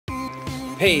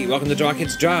Hey, welcome to Draw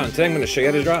Kids Draw, and today I'm going to show you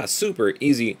how to draw a super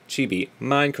easy chibi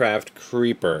Minecraft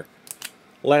creeper.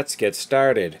 Let's get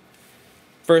started.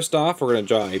 First off, we're going to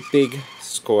draw a big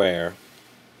square.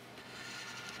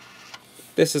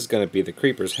 This is going to be the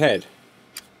creeper's head.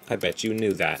 I bet you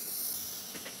knew that.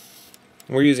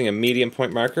 We're using a medium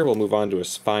point marker. We'll move on to a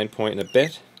fine point in a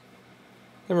bit.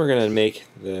 Then we're going to make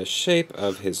the shape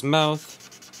of his mouth.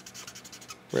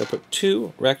 We're going to put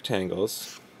two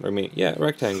rectangles,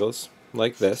 rectangles,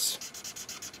 like this,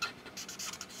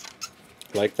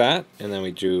 like that, and then we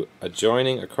drew a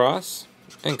joining across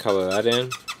and color that in,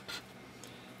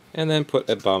 and then put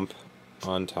a bump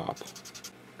on top.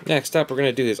 Next up, we're going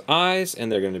to do his eyes,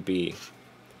 and they're going to be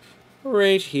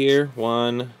right here,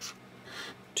 1,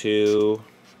 2,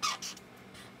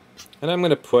 and I'm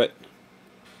going to put,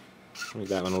 make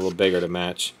that one a little bigger to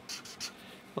match.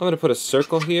 I'm going to put a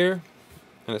circle here,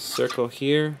 and a circle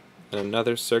here, and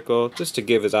another circle, just to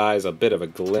give his eyes a bit of a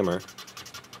glimmer,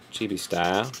 chibi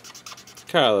style.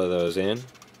 Color those in.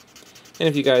 And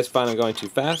if you guys find I'm going too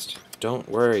fast, don't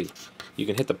worry. You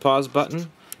can hit the pause button,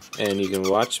 and you can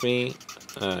watch me.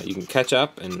 You can catch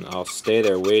up, and I'll stay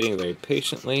there waiting very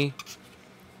patiently.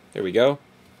 There we go.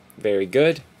 Very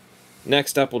good.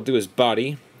 Next up, we'll do his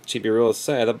body. Chibi rules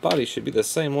say the body should be the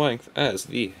same length as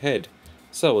the head.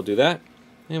 So we'll do that,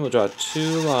 and we'll draw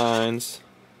 2 lines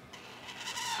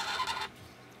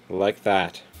like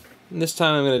that. And this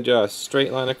time I'm going to draw a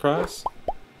straight line across,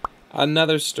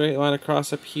 another straight line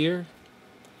across up here,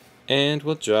 and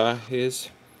we'll draw his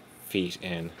feet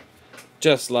in,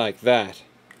 just like that.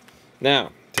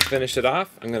 Now, to finish it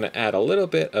off, I'm going to add a little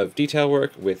bit of detail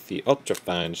work with the ultra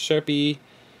fine Sharpie,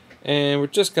 and we're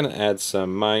just going to add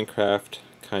some Minecraft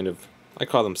kind of, I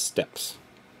call them steps.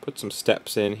 Put some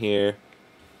steps in here.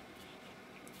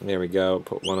 There we go,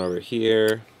 put one over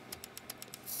here,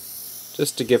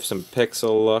 just to give some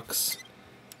pixel looks.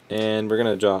 And we're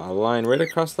going to draw a line right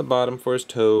across the bottom for his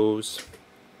toes.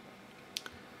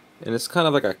 And it's kind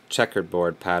of like a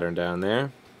checkerboard pattern down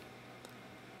there.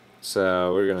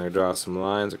 So we're going to draw some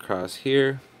lines across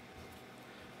here.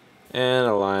 And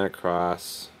a line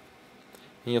across.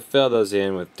 And you'll fill those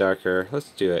in with darker, let's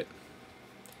do it,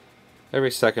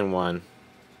 every second one,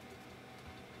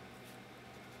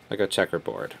 like a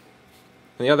checkerboard.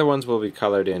 And the other ones will be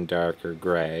colored in darker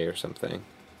gray or something.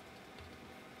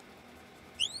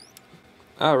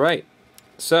 Alright,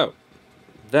 so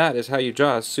that is how you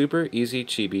draw a super easy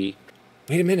chibi.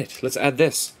 Wait a minute, let's add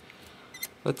this.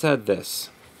 Let's add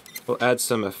this. We'll add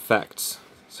some effects.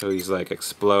 So he's like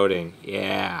exploding.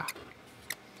 Yeah.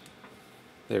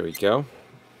 There we go.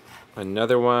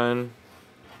 Another one.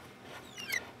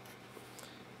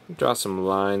 Draw some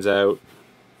lines out.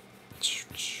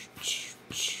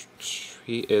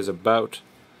 He is about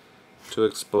to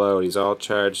explode. He's all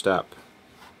charged up.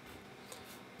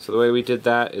 So the way we did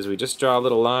that is we just draw a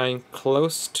little line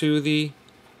close to the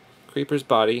creeper's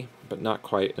body, but not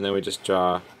quite, and then we just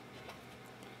draw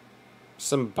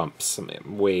some bumps, some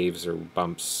waves or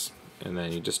bumps, and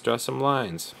then you just draw some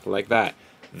lines like that.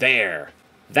 There!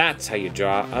 That's how you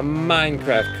draw a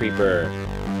Minecraft creeper.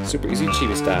 Super easy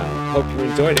chibi style. Hope you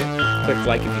enjoyed it. Click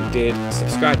like if you did,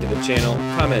 subscribe to the channel,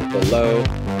 comment below,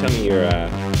 tell me your,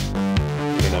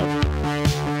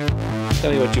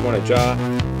 tell me what you want to draw,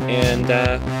 and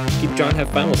keep drawing,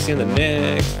 have fun. We'll see you in the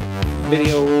next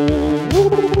video.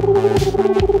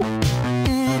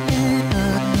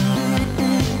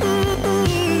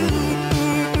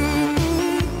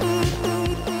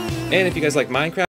 And if you guys like Minecraft,